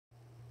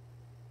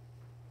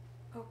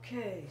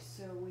Okay,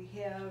 so we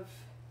have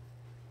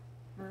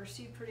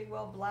Mercy pretty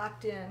well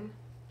blocked in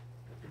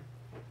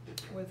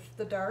with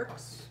the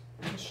darks,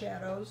 the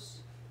shadows.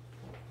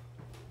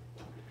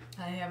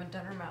 I haven't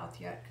done her mouth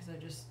yet because I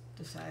just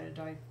decided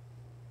I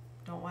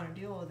don't want to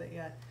deal with it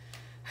yet.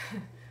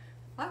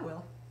 I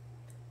will.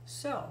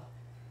 So,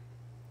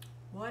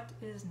 what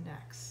is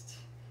next?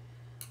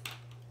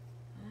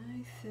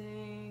 I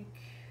think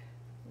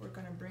we're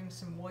going to bring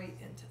some white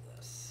into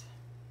this.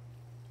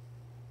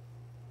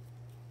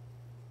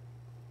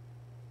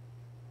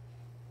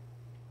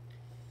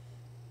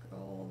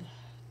 Gold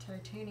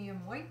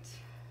titanium white.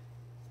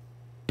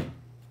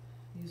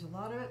 Use a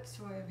lot of it,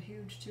 so I have a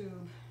huge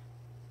tube.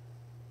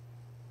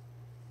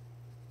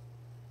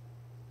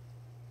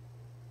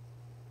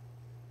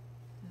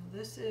 Now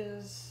this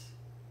is,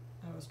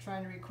 I was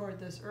trying to record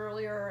this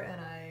earlier and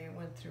I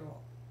went through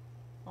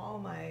all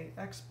my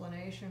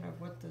explanation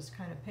of what this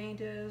kind of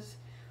paint is,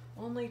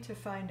 only to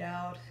find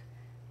out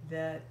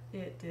that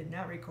it did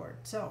not record.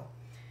 So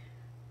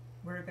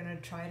we're going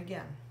to try it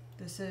again.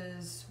 This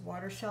is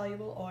water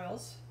soluble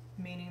oils,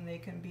 meaning they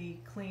can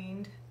be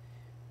cleaned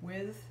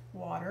with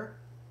water.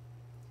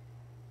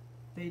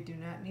 They do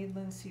not need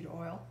linseed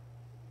oil.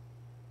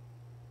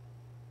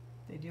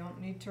 They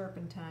don't need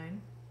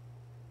turpentine.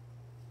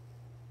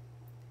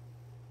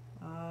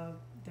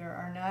 There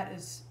are not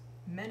as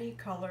many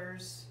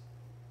colors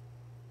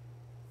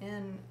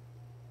in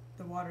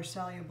the water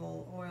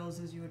soluble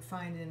oils as you would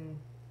find in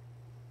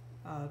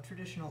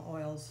traditional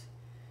oils,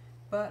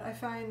 but I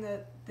find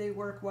that they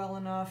work well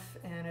enough,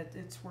 and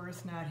it's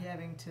worth not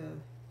having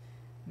to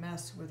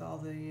mess with all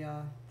the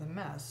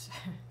mess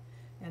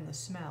and the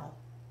smell.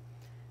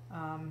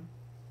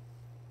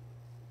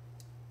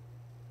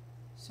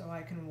 So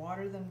I can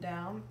water them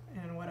down,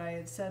 and what I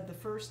had said the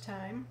first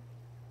time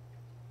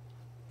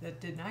that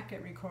did not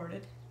get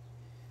recorded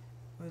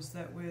was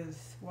that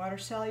with water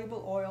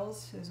soluble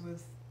oils, as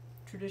with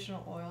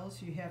traditional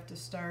oils, you have to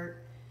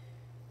start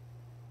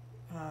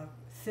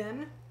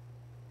thin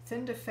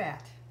to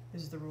fat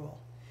is the rule.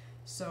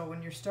 So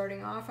when you're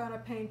starting off on a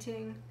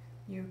painting,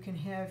 you can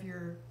have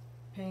your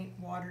paint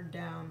watered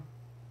down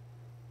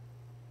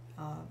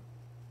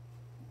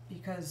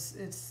because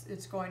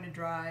it's going to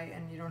dry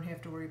and you don't have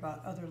to worry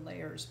about other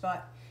layers.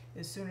 But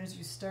as soon as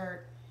you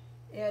start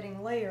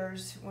adding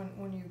layers,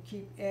 when you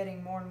keep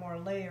adding more and more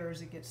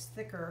layers, it gets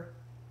thicker.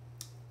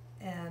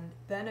 And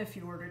then if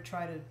you were to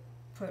try to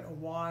put a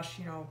wash,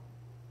 you know,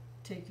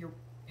 take your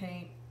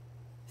paint,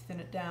 thin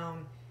it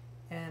down,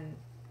 and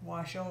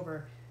wash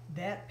over,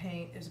 that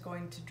paint is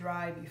going to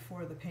dry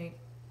before the paint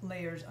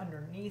layers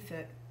underneath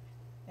it.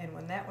 And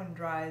when that one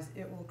dries,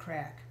 it will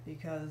crack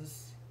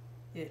because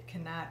it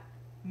cannot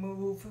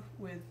move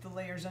with the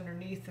layers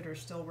underneath that are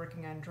still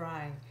working on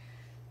drying.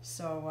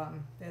 So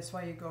that's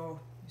why you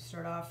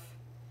start off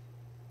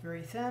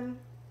very thin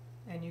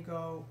and you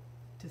go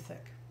to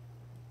thick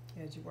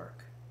as you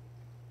work.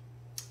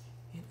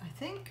 And I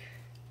think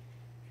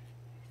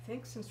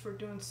since we're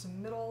doing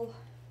some middle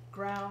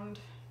ground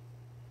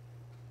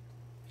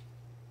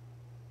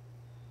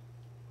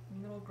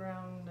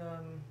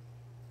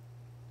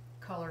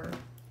color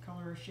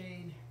or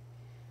shade,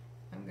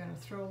 I'm going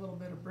to throw a little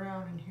bit of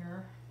brown in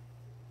here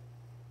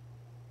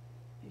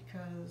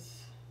because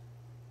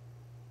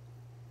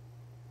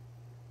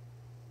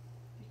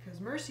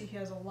Mercy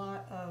has a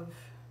lot of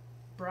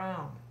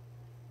brown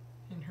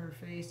in her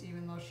face,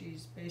 even though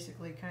she's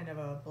basically kind of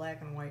a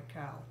black and white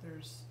cow.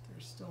 There's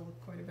still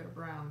quite a bit of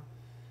brown.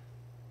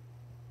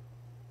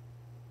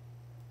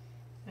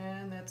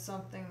 And that's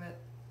something that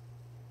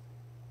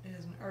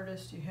as an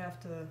artist you have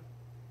to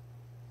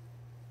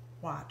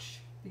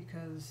watch,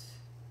 because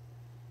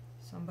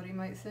somebody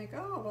might think,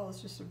 oh, well,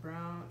 it's just a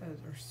brown,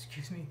 or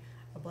excuse me,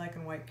 a black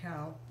and white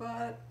cow.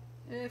 But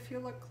if you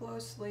look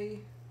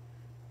closely,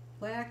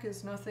 black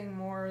is nothing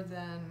more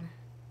than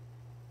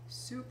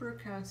super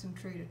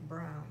concentrated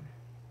brown.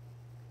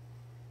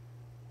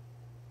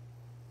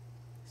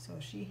 So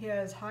she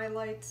has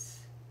highlights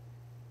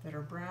that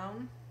are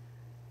brown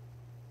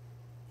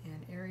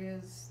and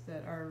areas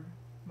that are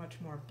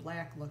much more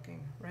black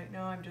looking. Right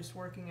now I'm just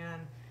working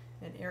on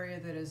an area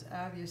that is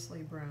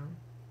obviously brown.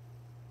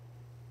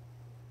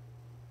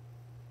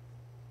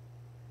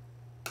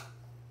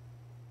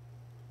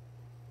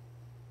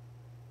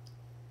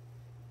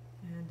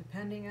 And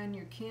depending on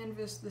your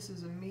canvas, this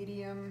is a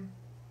medium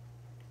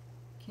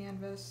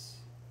canvas.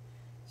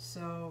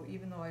 So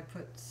even though I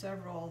put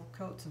several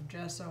coats of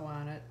gesso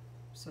on it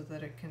so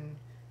that it can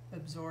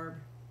absorb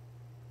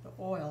the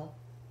oil,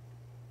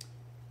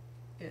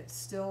 it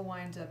still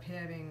winds up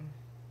having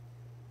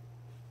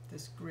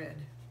this grid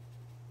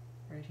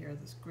right here,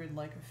 this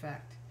grid-like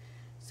effect.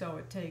 So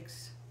it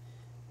takes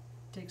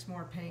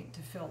more paint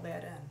to fill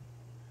that in.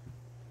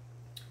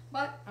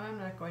 But I'm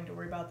not going to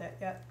worry about that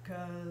yet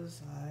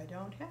because I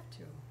don't have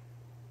to.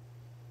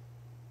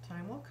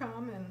 Time will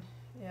come, and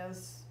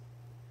as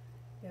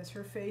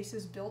her face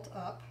is built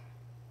up,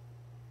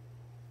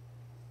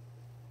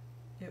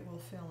 it will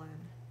fill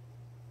in.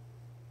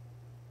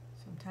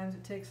 Sometimes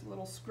it takes a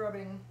little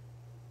scrubbing,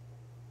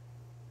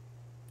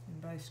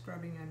 and by by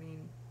scrubbing I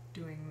mean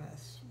doing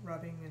this,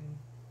 rubbing and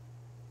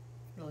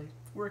really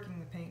working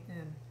the paint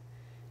in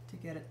to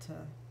get it to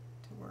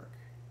work.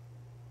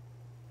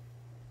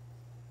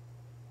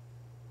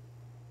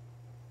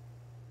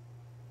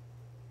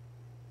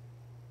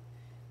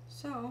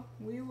 So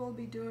we will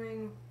be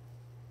doing,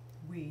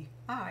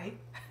 I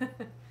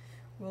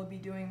will be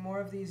doing more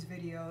of these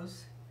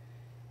videos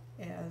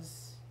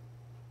as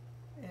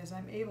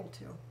I'm able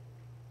to,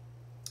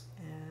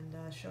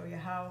 and show you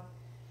how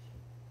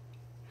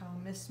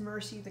Miss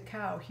Mercy the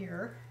cow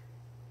here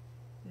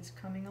is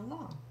coming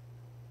along,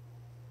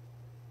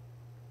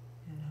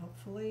 and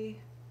hopefully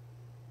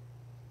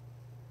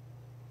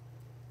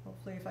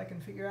if I can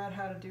figure out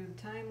how to do the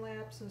time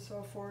lapse and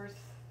so forth,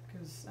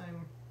 because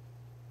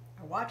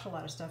I watch a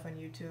lot of stuff on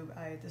YouTube.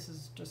 This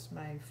is just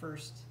my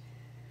first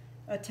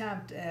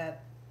attempt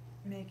at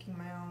making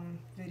my own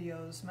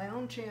videos, my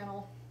own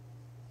channel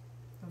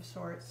of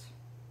sorts,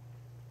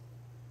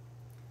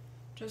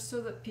 just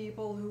so that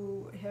people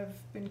who have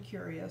been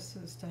curious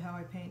as to how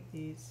I paint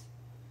these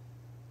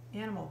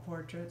animal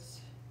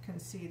portraits can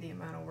see the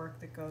amount of work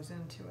that goes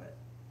into it,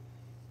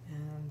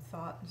 and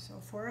thought and so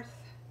forth.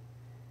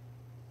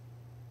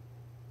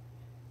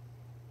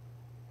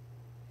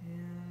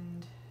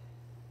 And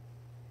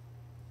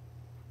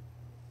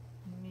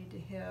you need to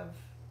have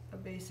a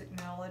basic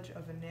knowledge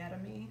of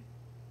anatomy.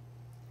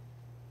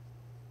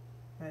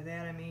 By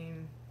that I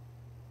mean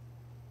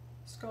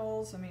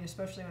skulls. I mean,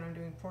 especially when I'm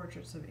doing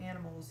portraits of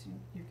animals,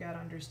 you've got to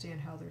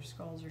understand how their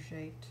skulls are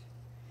shaped.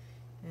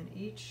 And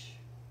each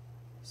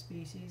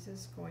species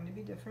is going to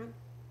be different.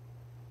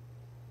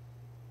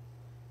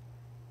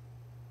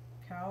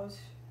 Cows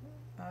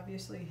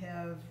obviously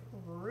have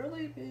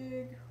really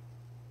big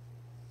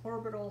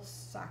orbital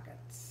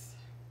sockets.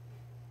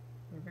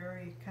 They're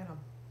very kind of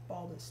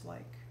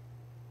bulbous-like.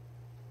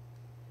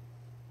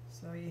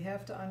 So you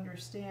have to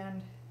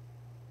understand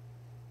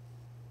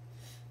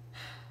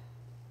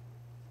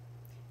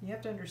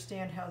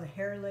how the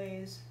hair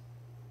lays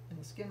and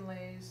the skin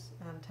lays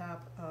on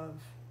top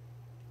of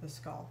the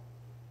skull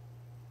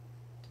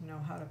to know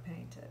how to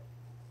paint it.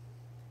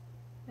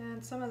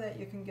 And some of that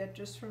you can get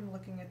just from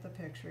looking at the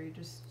picture. You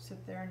just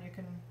sit there and you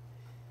can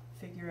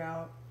figure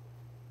out,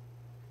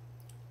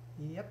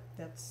 yep,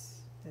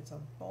 that's a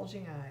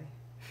bulging eye.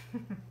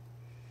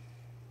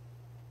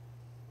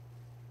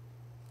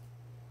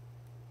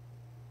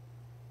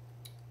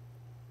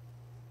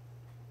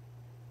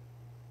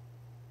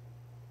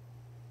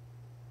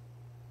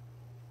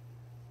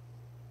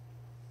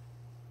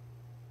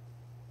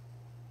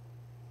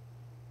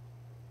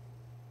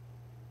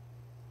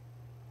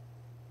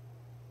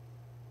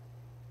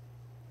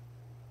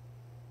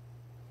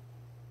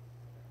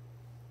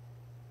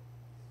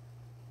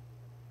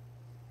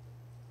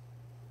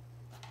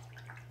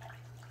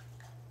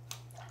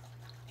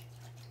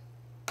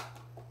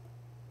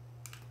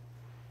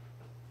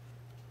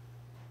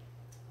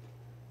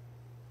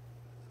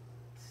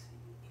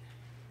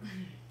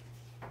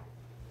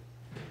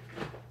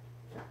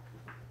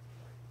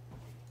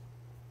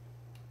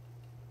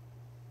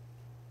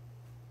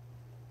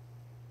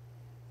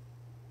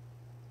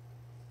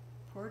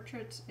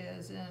 Portraits,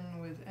 as in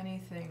with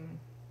anything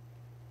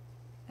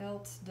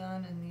else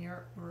done in the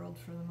art world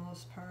for the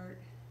most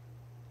part,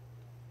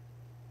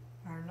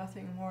 are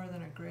nothing more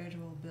than a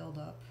gradual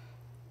buildup.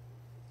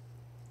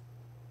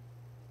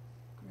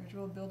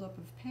 Gradual buildup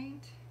of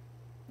paint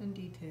and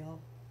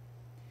detail.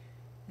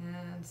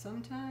 And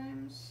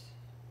sometimes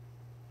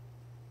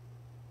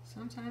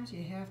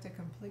you have to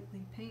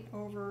completely paint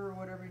over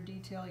whatever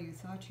detail you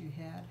thought you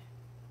had,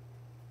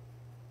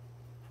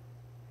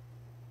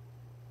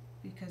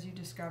 because you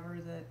discover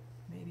that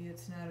maybe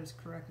it's not as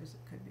correct as it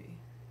could be.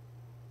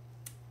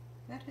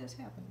 That has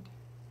happened.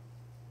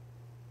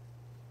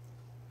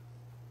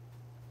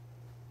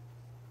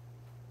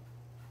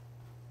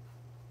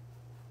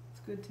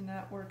 It's good to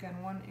not work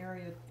on one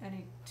area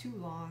any too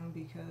long,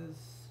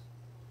 because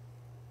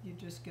you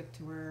just get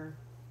to where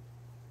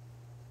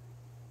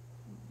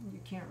you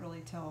can't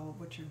really tell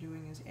what you're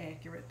doing is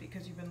accurate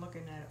because you've been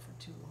looking at it for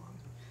too long.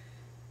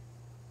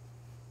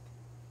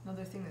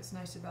 Another thing that's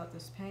nice about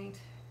this paint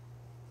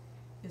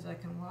is I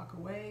can walk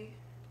away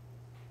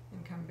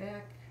and come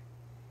back,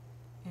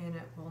 and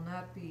it will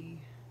not be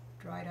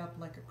dried up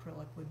like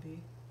acrylic would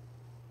be.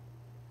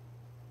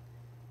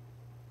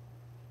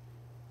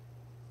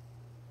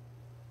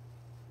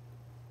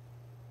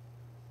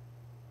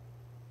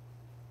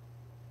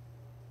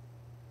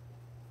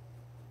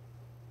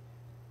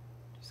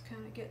 Just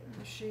kind of getting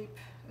the shape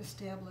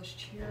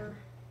established here.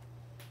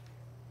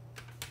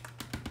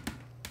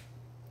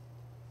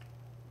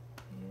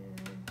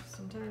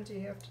 Sometimes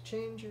you have to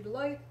change your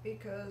light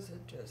because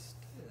it just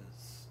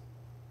is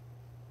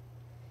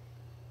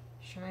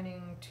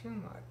shining too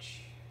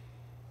much.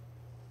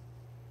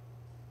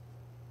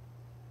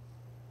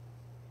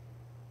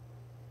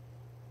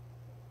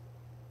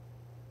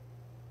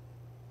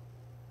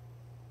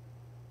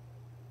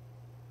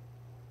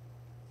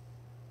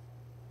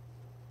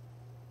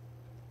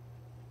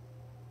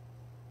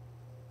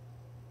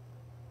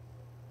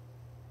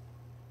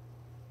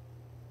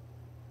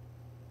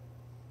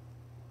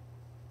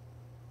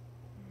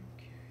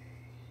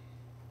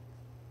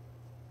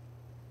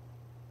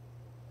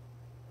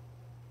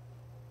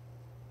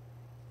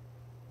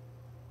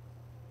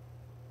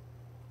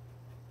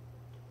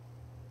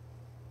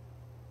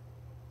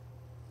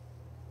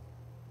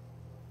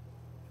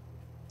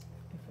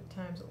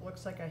 Sometimes it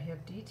looks like I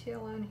have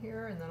detail on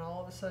here and then all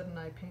of a sudden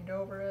I paint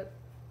over it.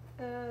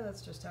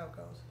 That's just how it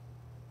goes.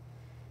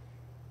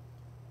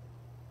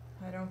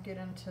 I don't get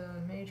into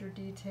major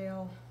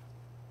detail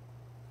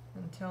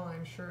until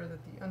I'm sure that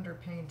the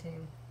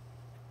underpainting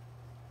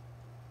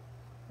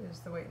is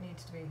the way it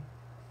needs to be.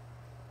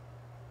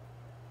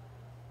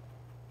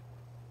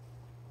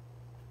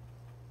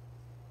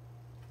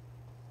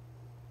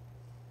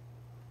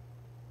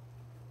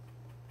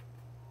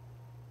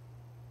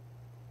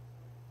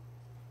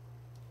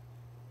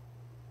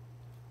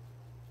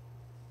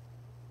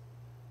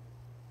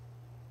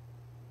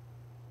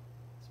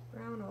 This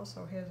brown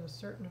also has a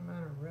certain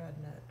amount of red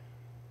in it.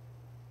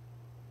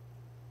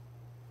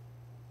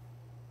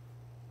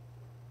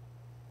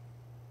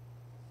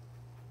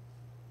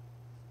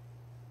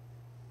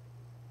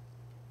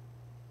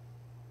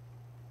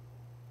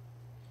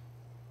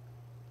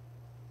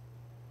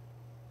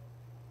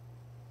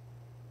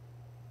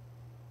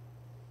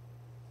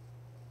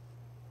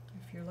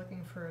 If you're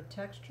looking for a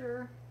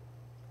texture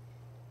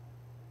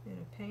in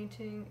a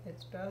painting,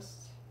 it's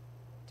best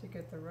to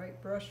get the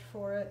right brush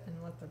for it and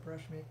let the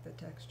brush make the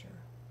texture.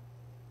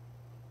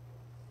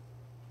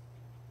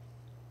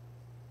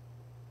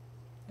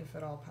 If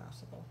at all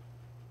possible.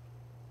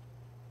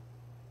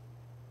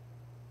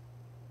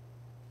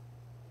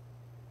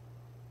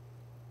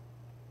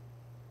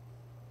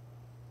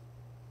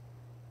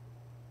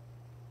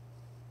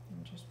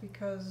 And just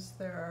because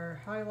there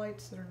are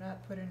highlights that are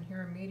not put in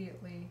here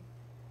immediately,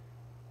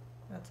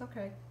 that's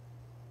okay.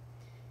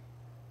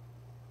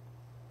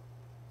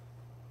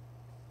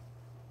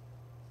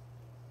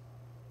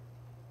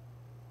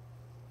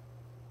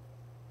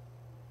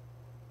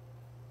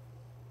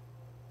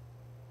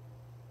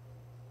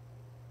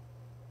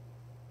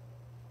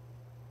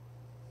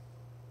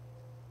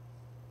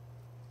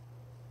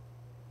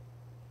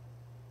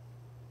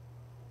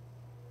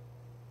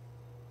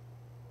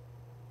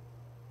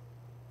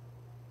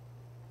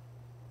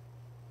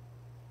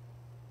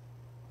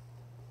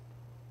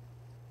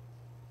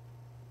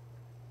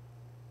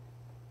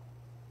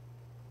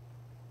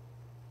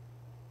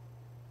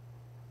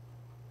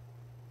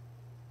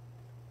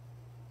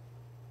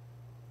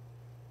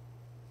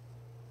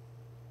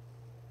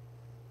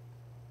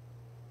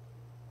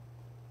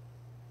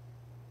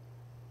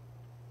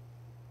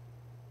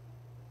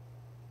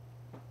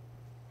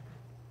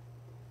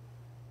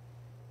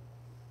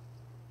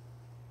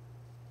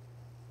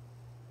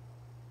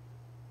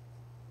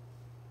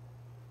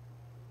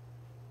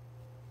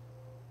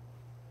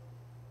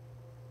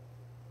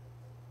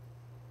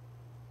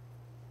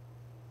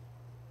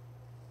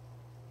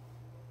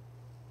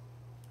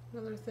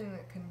 Another thing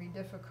that can be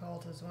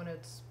difficult is when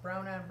it's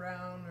brown on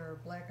brown or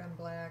black on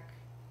black,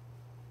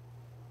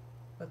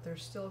 but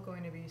there's still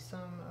going to be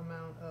some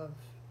amount of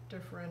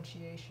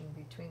differentiation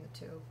between the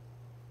two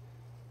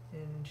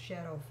in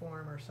shadow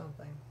form or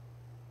something.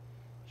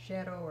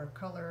 Shadow or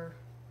color.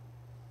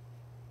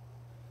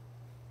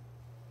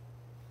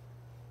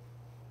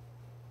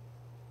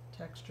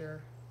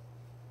 Texture.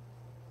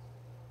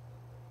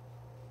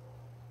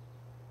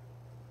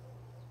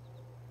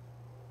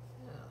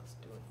 Yeah, let's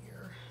do it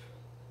here.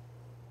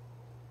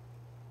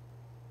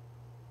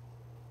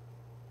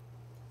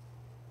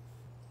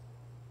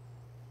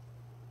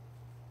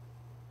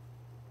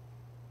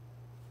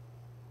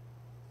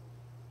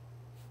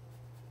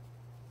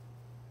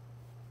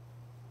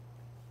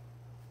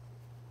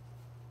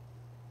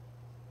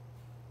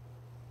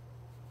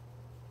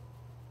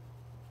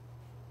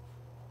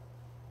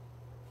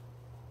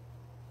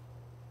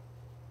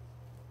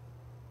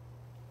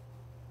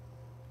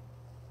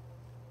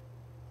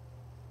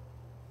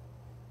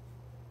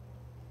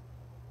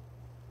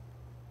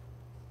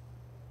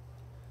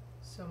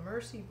 So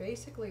Mercy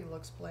basically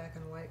looks black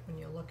and white when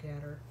you look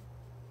at her.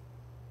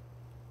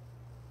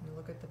 When you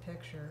look at the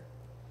picture.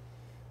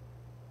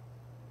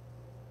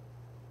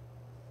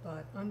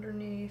 But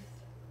underneath,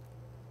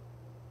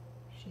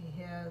 she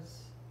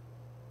has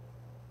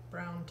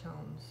brown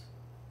tones.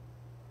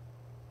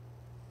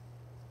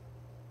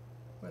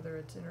 Whether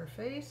it's in her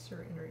face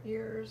or in her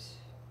ears.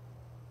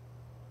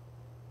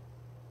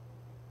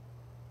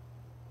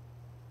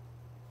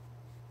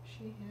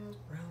 She has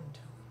brown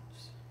tones.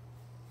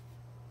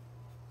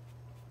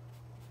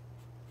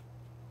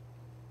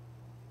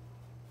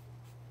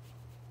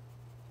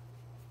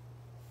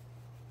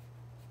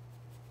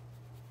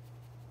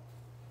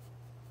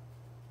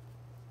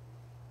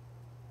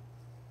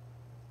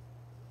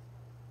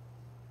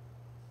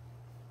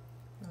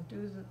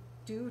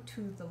 Due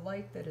to the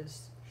light that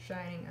is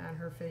shining on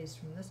her face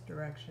from this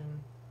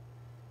direction,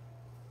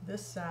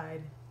 this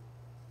side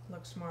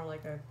looks more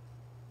like a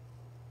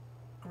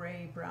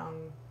gray,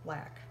 brown,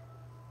 black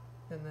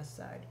than this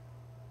side.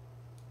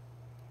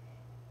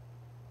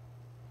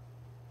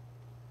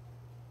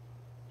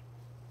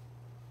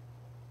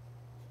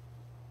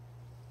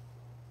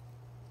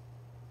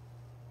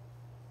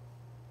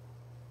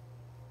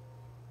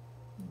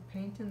 And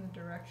paint in the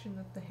direction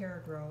that the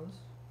hair grows.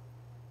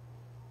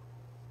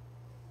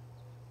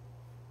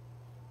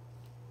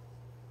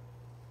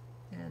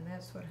 And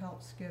that's what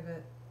helps give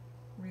it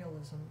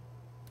realism.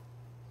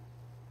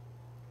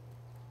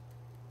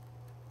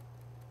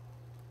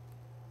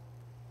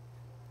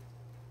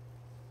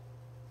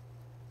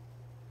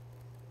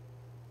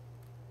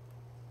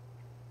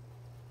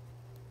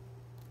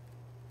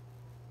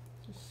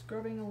 Just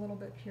scrubbing a little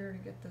bit here to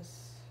get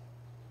this,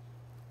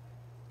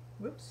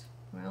 whoops,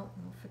 well,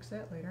 I'll fix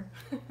that later.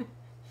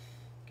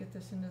 Get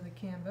this into the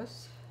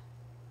canvas.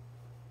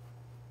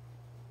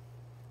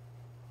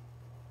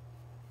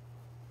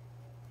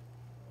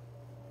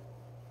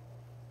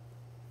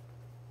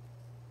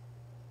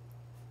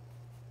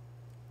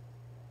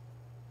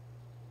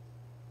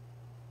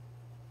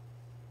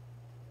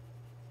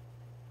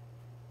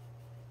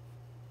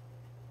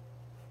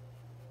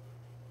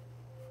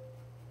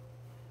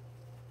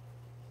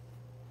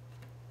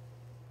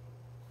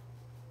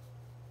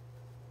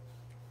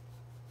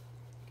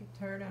 Get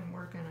tired on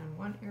working on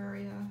one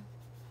area.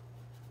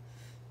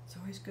 It's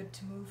always good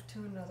to move to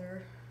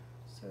another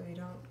so you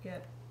don't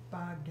get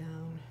bogged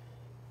down.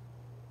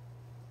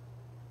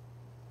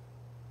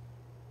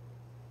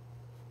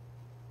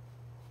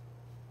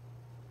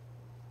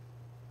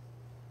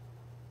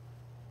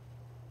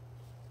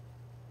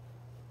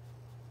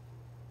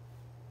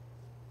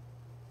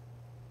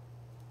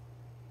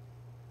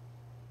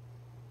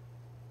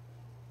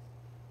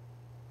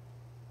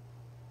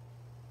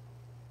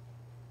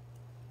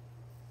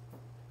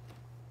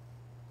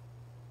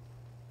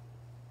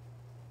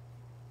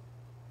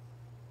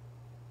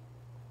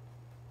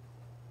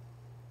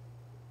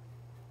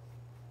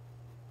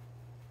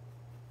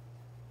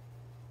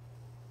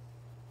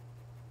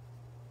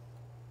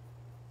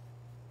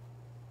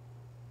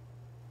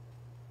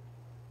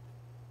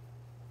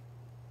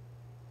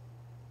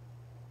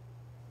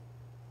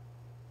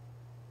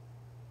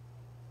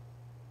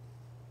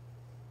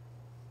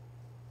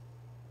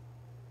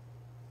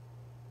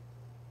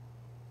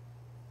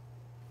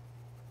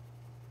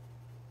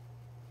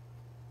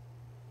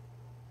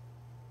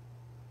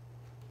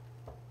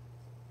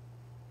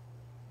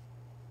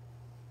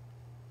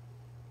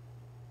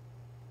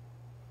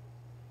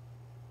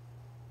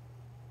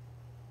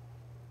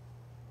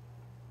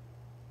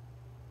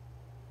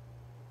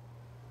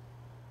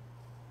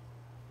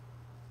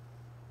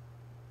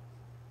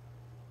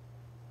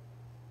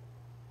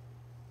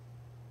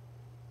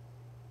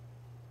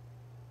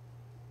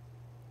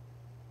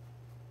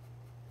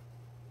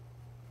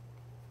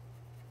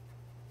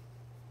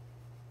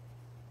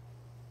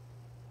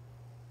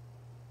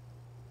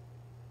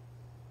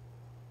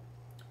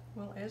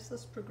 Well, as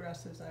this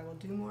progresses, I will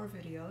do more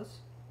videos,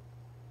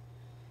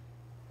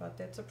 but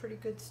that's a pretty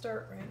good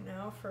start right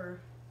now for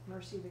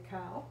Mercy the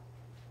cow.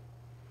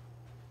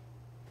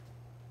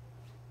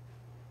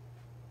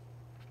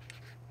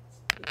 Let's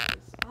take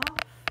this off.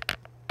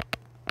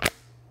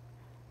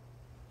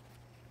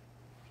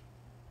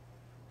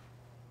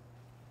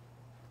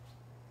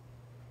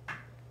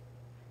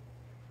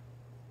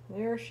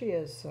 There she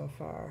is so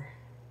far.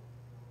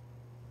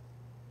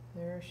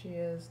 There she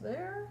is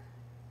there,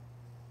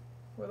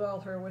 with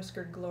all her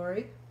whiskered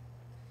glory.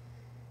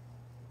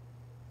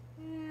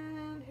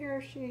 And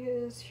here she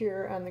is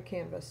here on the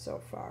canvas so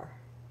far.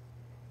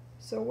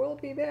 So we'll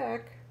be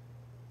back.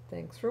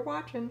 Thanks for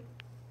watching.